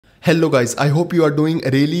Hello guys, I hope you are doing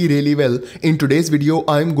really well. In today's video,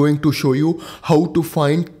 I'm going to show you how to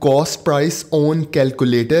find cost price on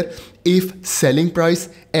calculator if selling price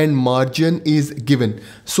and margin is given.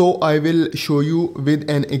 So I will show you with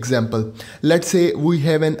an example. Let's say we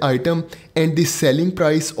have an item and the selling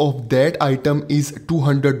price of that item is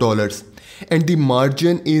 $200 and the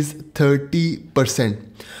margin is 30%.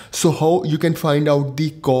 So how you can find out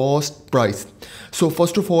the cost price? So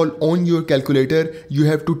first of all, on your calculator you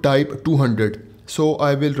have to type 200. So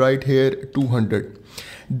I will write here 200.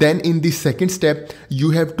 Then in the second step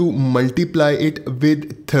you have to multiply it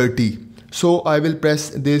with 30. So I will press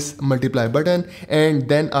this multiply button and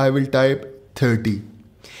then I will type 30.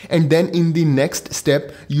 And then in the next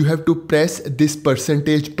step you have to press this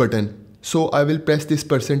percentage button. So I will press this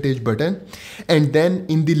percentage button, and then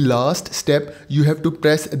in the last step you have to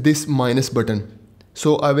press this minus button.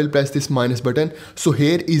 So I will press this minus button. So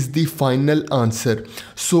here is the final answer.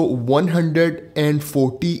 So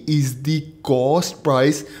 140 is the cost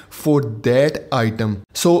price for that item.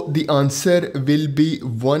 So the answer will be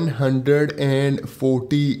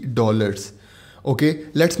 $140. Okay,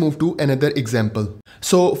 let's move to another example.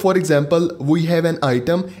 So for example, we have an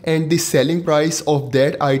item and the selling price of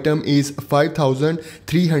that item is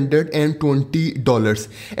 $5,320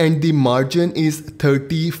 and the margin is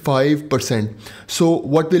 35%. So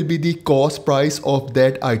what will be the cost price of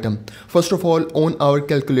that item? First of all, on our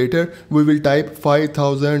calculator, we will type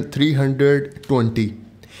 5,320.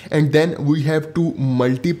 And then we have to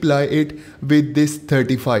multiply it with this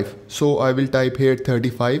 35. So I will type here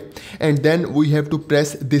 35 and then we have to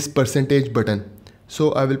press this percentage button.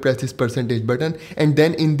 So I will press this percentage button and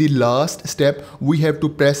then in the last step we have to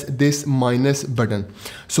press this minus button.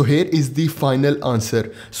 So here is the final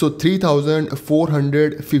answer. So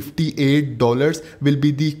 $3,458 will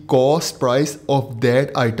be the cost price of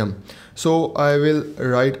that item. So I will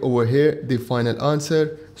write over here the final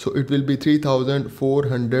answer. So it will be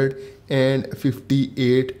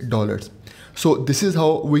 $3,458. So this is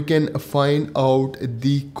how we can find out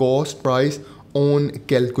the cost price on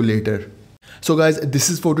calculator. So guys, this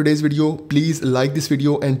is for today's video. Please like this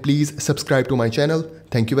video and please subscribe to my channel.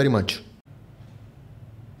 Thank you very much.